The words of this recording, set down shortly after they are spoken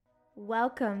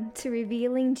Welcome to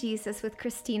Revealing Jesus with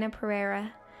Christina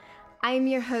Pereira. I am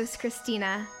your host,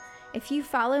 Christina. If you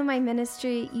follow my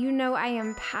ministry, you know I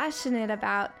am passionate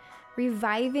about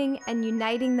reviving and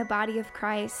uniting the body of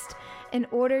Christ in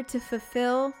order to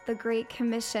fulfill the Great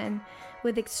Commission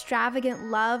with extravagant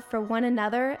love for one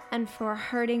another and for a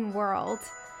hurting world.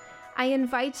 I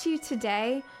invite you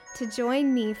today to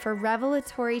join me for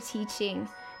revelatory teaching,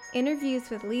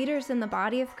 interviews with leaders in the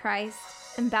body of Christ,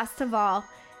 and best of all,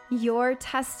 your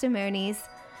testimonies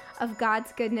of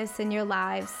God's goodness in your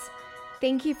lives.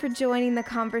 Thank you for joining the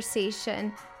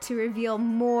conversation to reveal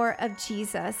more of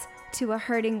Jesus to a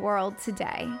hurting world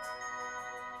today.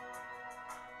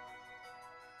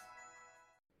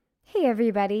 Hey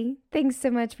everybody, thanks so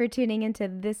much for tuning into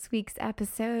this week's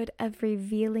episode of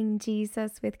Revealing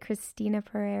Jesus with Christina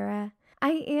Pereira.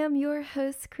 I am your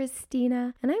host,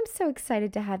 Christina, and I'm so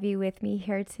excited to have you with me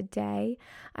here today.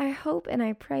 I hope and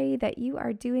I pray that you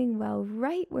are doing well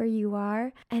right where you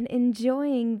are and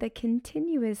enjoying the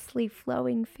continuously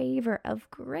flowing favor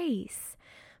of grace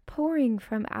pouring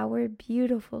from our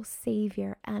beautiful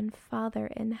Savior and Father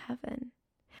in heaven.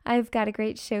 I've got a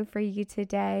great show for you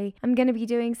today. I'm going to be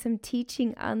doing some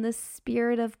teaching on the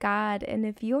Spirit of God, and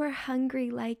if you're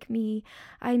hungry like me,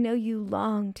 I know you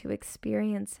long to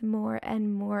experience more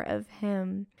and more of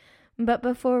Him. But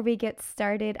before we get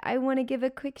started, I want to give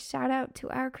a quick shout out to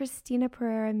our Christina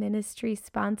Pereira Ministry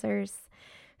sponsors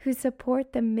who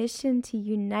support the mission to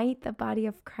unite the body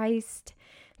of Christ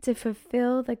to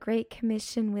fulfill the Great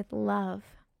Commission with love.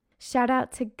 Shout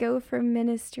out to Gopher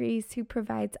Ministries, who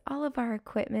provides all of our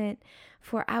equipment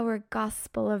for our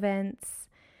gospel events.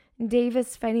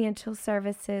 Davis Financial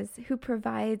Services, who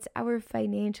provides our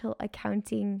financial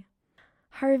accounting.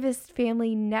 Harvest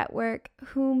Family Network,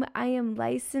 whom I am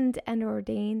licensed and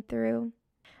ordained through.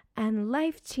 And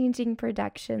Life Changing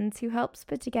Productions, who helps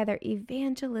put together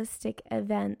evangelistic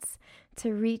events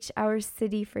to reach our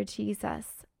city for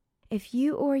Jesus. If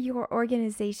you or your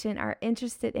organization are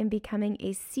interested in becoming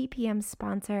a CPM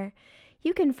sponsor,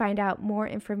 you can find out more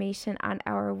information on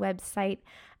our website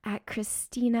at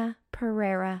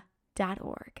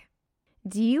ChristinaPereira.org.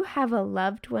 Do you have a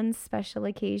loved one's special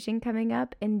occasion coming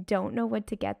up and don't know what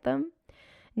to get them?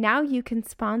 Now you can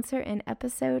sponsor an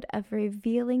episode of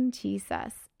Revealing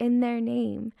Jesus in their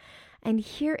name and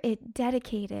hear it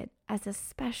dedicated as a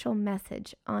special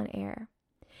message on air.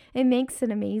 It makes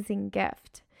an amazing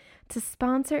gift. To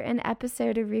sponsor an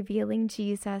episode of Revealing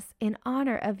Jesus in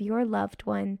honor of your loved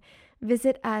one,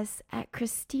 visit us at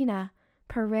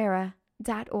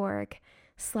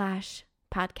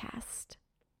ChristinaPereira.org/podcast.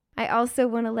 I also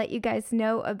want to let you guys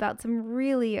know about some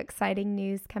really exciting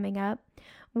news coming up.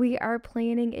 We are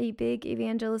planning a big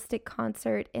evangelistic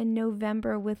concert in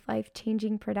November with Life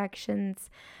Changing Productions,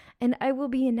 and I will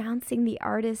be announcing the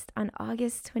artist on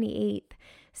August 28th.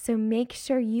 So make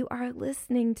sure you are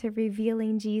listening to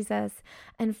Revealing Jesus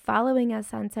and following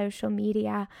us on social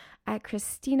media at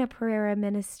Christina Pereira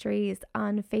Ministries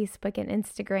on Facebook and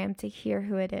Instagram to hear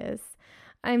who it is.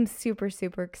 I'm super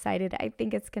excited. I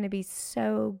think it's going to be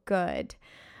so good.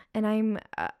 And I'm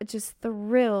just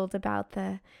thrilled about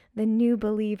the new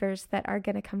believers that are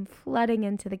going to come flooding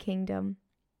into the kingdom.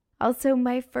 Also,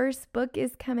 my first book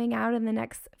is coming out in the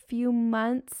next few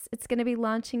months. It's going to be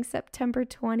launching September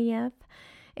 20th.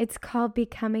 It's called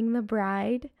Becoming the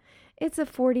Bride. It's a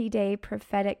 40-day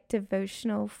prophetic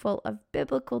devotional full of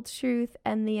biblical truth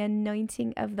and the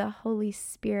anointing of the Holy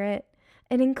Spirit.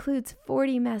 It includes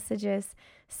 40 messages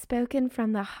spoken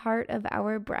from the heart of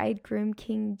our bridegroom,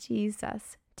 King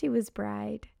Jesus, to his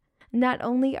bride. Not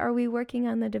only are we working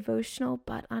on the devotional,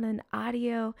 but on an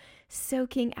audio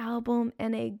soaking album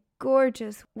and a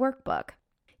gorgeous workbook.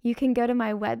 You can go to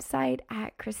my website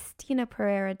at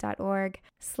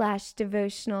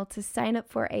ChristinaPereira.org/devotional to sign up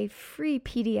for a free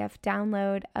PDF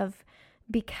download of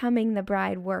Becoming the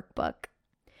Bride workbook.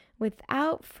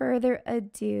 Without further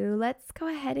ado, let's go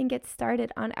ahead and get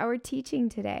started on our teaching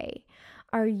today.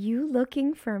 Are you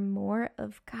looking for more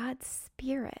of God's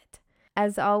Spirit?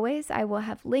 As always, I will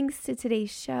have links to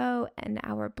today's show and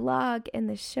our blog in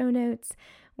the show notes,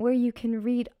 where you can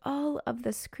read all of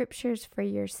the scriptures for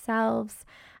yourselves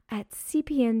at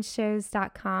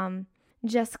cpnshows.com.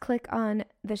 Just click on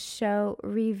the show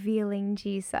Revealing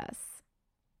Jesus.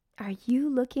 Are you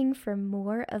looking for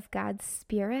more of God's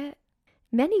Spirit?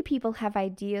 Many people have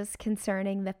ideas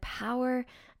concerning the power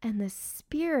and the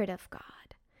Spirit of God.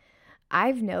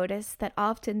 I've noticed that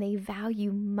often they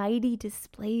value mighty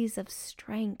displays of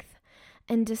strength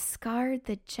and discard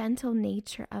the gentle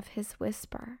nature of His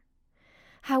whisper.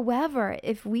 However,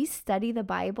 if we study the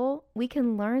Bible, we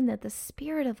can learn that the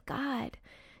Spirit of God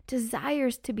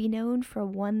desires to be known for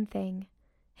one thing,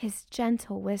 his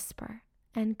gentle whisper,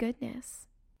 and goodness.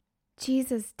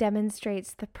 Jesus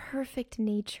demonstrates the perfect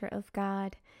nature of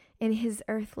God in his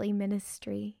earthly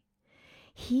ministry.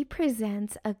 He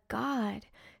presents a God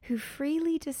who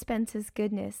freely dispenses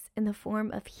goodness in the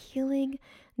form of healing,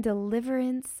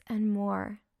 deliverance, and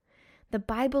more. The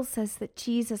Bible says that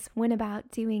Jesus went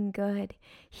about doing good,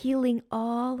 healing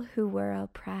all who were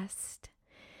oppressed.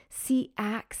 See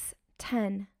Acts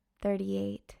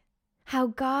 10:38. How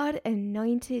God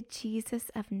anointed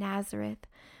Jesus of Nazareth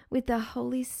with the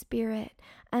Holy Spirit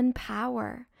and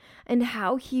power, and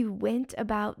how he went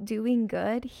about doing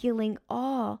good, healing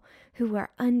all who were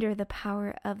under the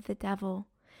power of the devil,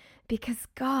 because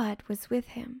God was with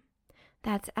him.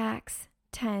 That's Acts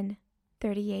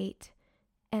 10:38,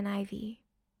 NIV.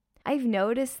 I've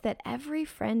noticed that every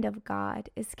friend of God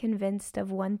is convinced of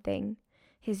one thing: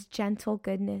 his gentle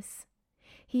goodness.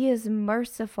 He is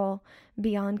merciful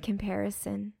beyond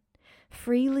comparison,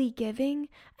 freely giving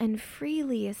and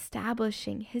freely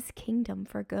establishing his kingdom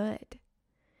for good.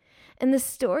 In the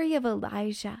story of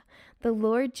Elijah, the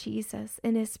Lord Jesus,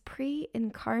 in his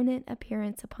pre-incarnate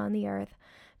appearance upon the earth,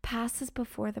 passes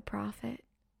before the prophet.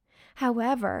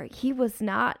 However, he was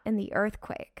not in the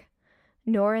earthquake,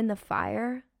 nor in the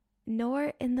fire,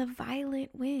 nor in the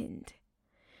violent wind.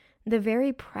 The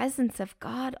very presence of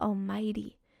God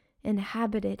Almighty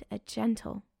inhabited a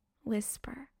gentle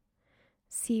whisper.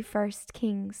 See 1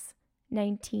 Kings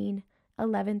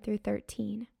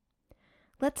 19:11-13.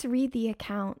 Let's read the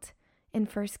account in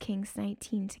 1 Kings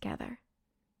 19 together.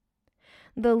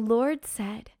 The Lord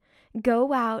said,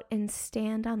 "Go out and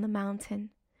stand on the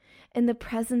mountain in the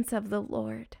presence of the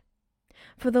Lord,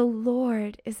 for the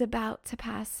Lord is about to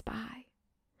pass by."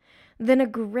 Then a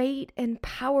great and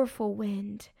powerful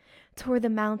wind tore the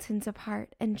mountains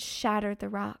apart and shattered the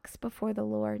rocks before the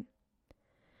Lord.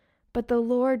 But the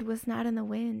Lord was not in the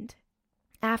wind.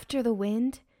 After the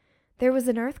wind, there was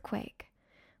an earthquake,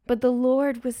 but the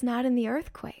Lord was not in the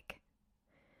earthquake.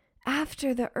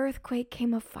 After the earthquake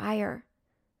came a fire,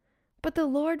 but the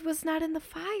Lord was not in the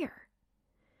fire.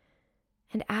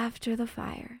 And after the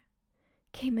fire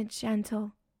came a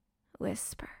gentle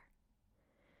whisper.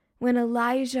 When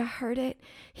Elijah heard it,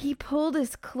 he pulled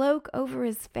his cloak over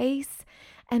his face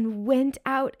and went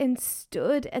out and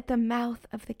stood at the mouth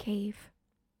of the cave.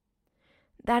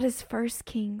 That is 1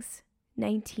 Kings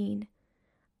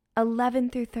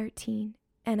 19:11-13,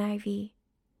 NIV.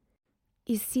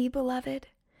 You see, beloved,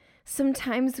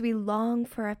 sometimes we long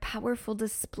for a powerful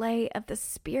display of the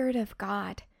Spirit of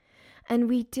God, and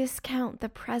we discount the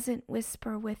present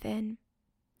whisper within.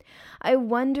 I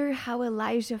wonder how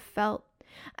Elijah felt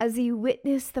as he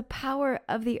witnessed the power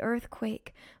of the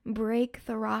earthquake break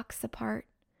the rocks apart,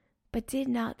 but did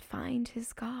not find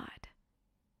his God.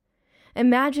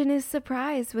 Imagine his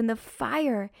surprise when the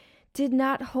fire did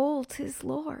not hold his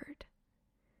Lord.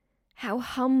 How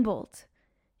humbled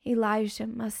Elijah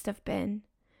must have been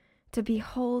to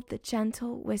behold the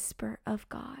gentle whisper of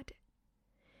God.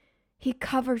 He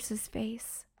covers his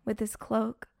face with his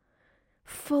cloak,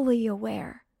 fully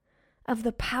aware of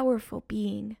the powerful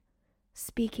being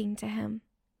speaking to him.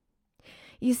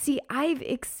 You see, I've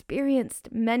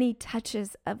experienced many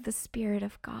touches of the Spirit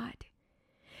of God.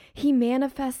 He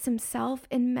manifests himself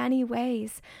in many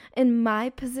ways, and my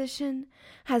position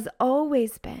has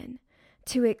always been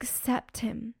to accept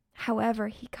him however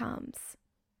he comes.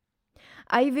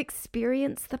 I've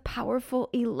experienced the powerful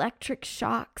electric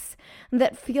shocks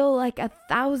that feel like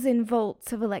 1,000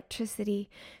 volts of electricity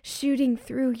shooting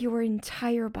through your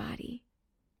entire body.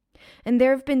 And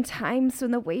there have been times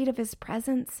when the weight of his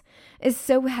presence is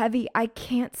so heavy I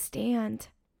can't stand.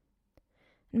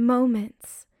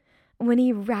 Moments when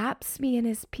he wraps me in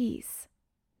his peace.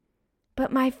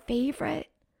 But my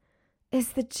favorite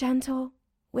is the gentle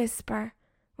whisper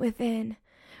within,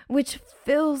 which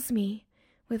fills me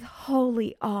with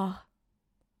holy awe.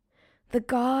 The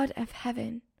God of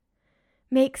heaven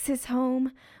makes his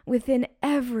home within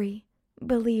every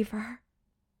believer.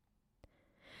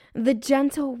 The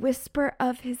gentle whisper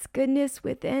of his goodness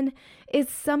within is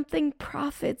something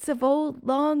prophets of old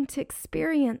longed to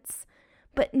experience,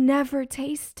 but never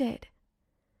tasted.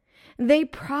 They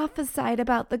prophesied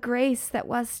about the grace that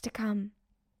was to come.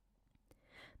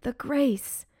 The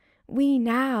grace we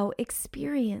now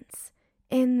experience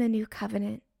in the new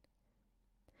covenant.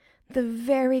 The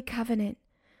very covenant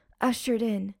ushered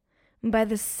in by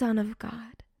the Son of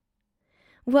God.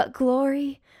 What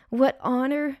glory, what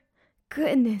honor,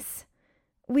 goodness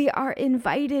we are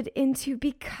invited into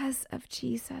because of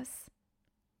Jesus.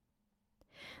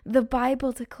 The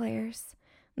Bible declares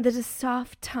that a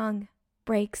soft tongue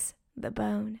breaks the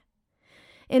bone.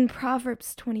 In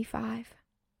Proverbs 25,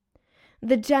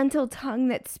 The gentle tongue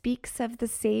that speaks of the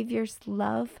Savior's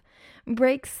love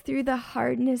breaks through the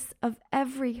hardness of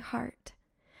every heart.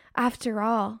 After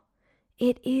all,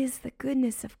 it is the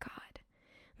goodness of God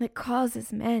that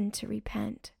causes men to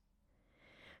repent.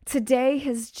 Today,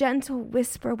 his gentle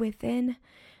whisper within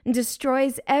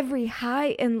destroys every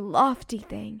high and lofty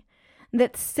thing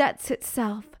that sets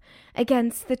itself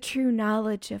against the true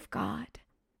knowledge of God.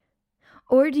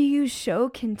 Or do you show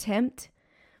contempt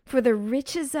for the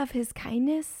riches of his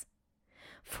kindness,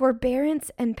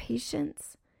 forbearance, and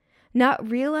patience, not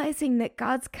realizing that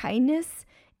God's kindness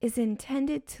is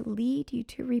intended to lead you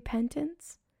to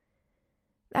repentance?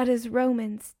 That is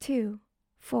Romans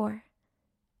 2:4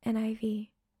 NIV.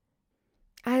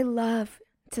 I love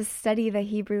to study the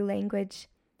Hebrew language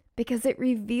because it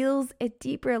reveals a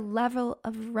deeper level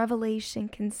of revelation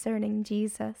concerning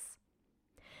Jesus.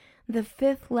 The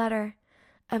 5th letter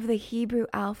of the Hebrew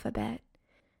alphabet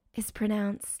is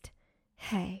pronounced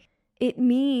He. It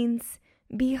means,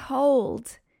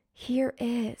 behold, here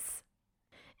is.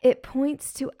 It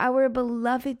points to our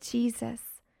beloved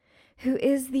Jesus, who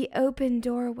is the open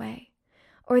doorway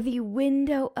or the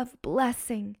window of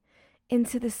blessing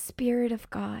into the Spirit of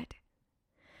God.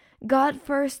 God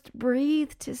first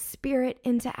breathed his Spirit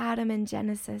into Adam in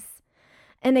Genesis,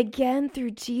 and again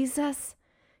through Jesus,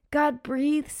 God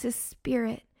breathes his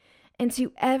Spirit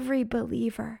into every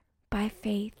believer by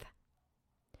faith.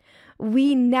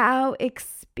 We now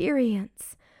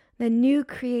experience the new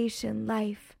creation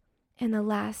life in the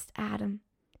last Adam,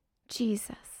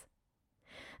 Jesus.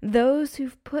 Those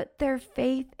who've put their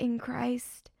faith in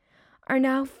Christ are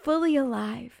now fully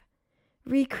alive,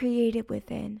 recreated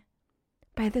within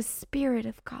by the Spirit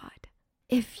of God.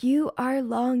 If you are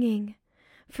longing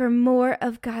for more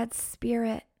of God's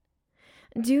Spirit,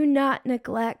 do not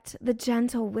neglect the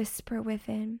gentle whisper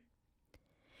within.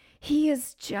 He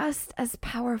is just as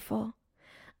powerful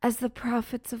as the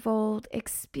prophets of old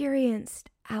experienced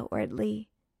outwardly.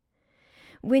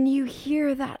 When you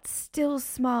hear that still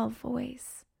small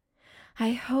voice,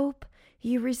 I hope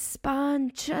you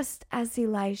respond just as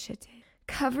Elijah did,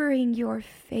 covering your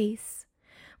face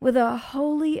with a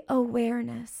holy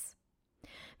awareness,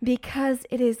 because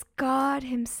it is God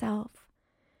himself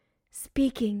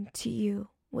speaking to you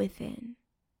within.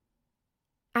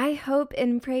 I hope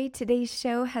and pray today's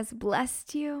show has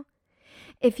blessed you.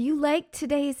 If you liked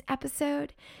today's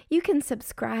episode, you can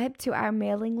subscribe to our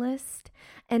mailing list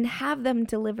and have them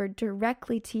delivered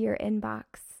directly to your inbox.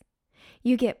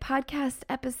 You get podcast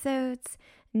episodes,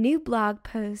 new blog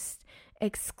posts,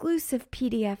 exclusive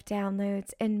PDF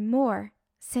downloads, and more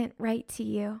sent right to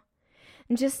you.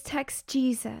 Just text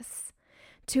Jesus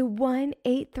to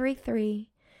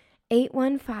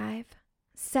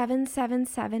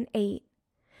 1-833-815-7778.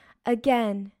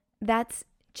 Again, that's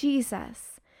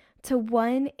Jesus to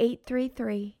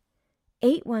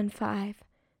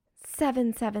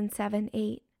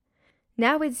 1-833-815-7778.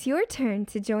 Now it's your turn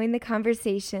to join the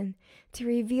conversation to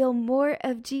reveal more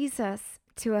of Jesus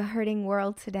to a hurting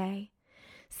world today.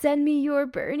 Send me your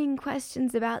burning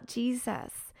questions about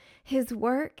Jesus, his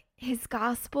work, his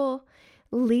gospel,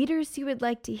 leaders you would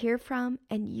like to hear from,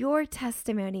 and your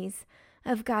testimonies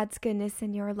of God's goodness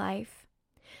in your life.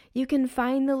 You can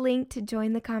find the link to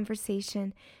join the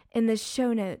conversation in the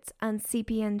show notes on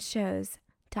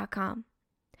cpnshows.com.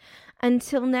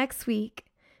 Until next week,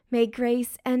 may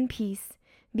grace and peace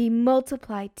be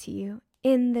multiplied to you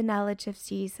in the knowledge of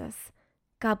Jesus.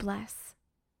 God bless.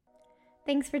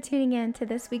 Thanks for tuning in to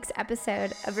this week's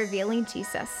episode of Revealing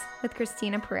Jesus with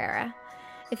Christina Pereira.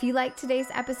 If you liked today's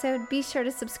episode, be sure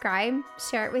to subscribe,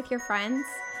 share it with your friends.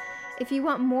 If you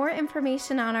want more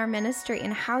information on our ministry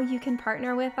and how you can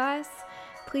partner with us,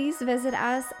 please visit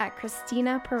us at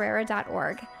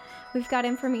ChristinaPereira.org. We've got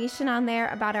information on there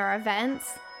about our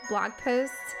events, blog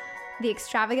posts, the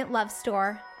Extravagant Love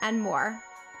Store, and more.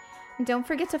 And don't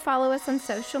forget to follow us on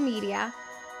social media,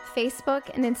 Facebook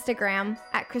and Instagram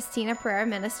at Christina Pereira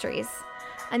Ministries.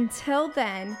 Until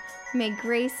then, may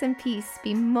grace and peace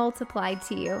be multiplied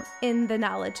to you in the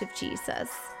knowledge of Jesus.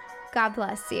 God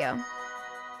bless you.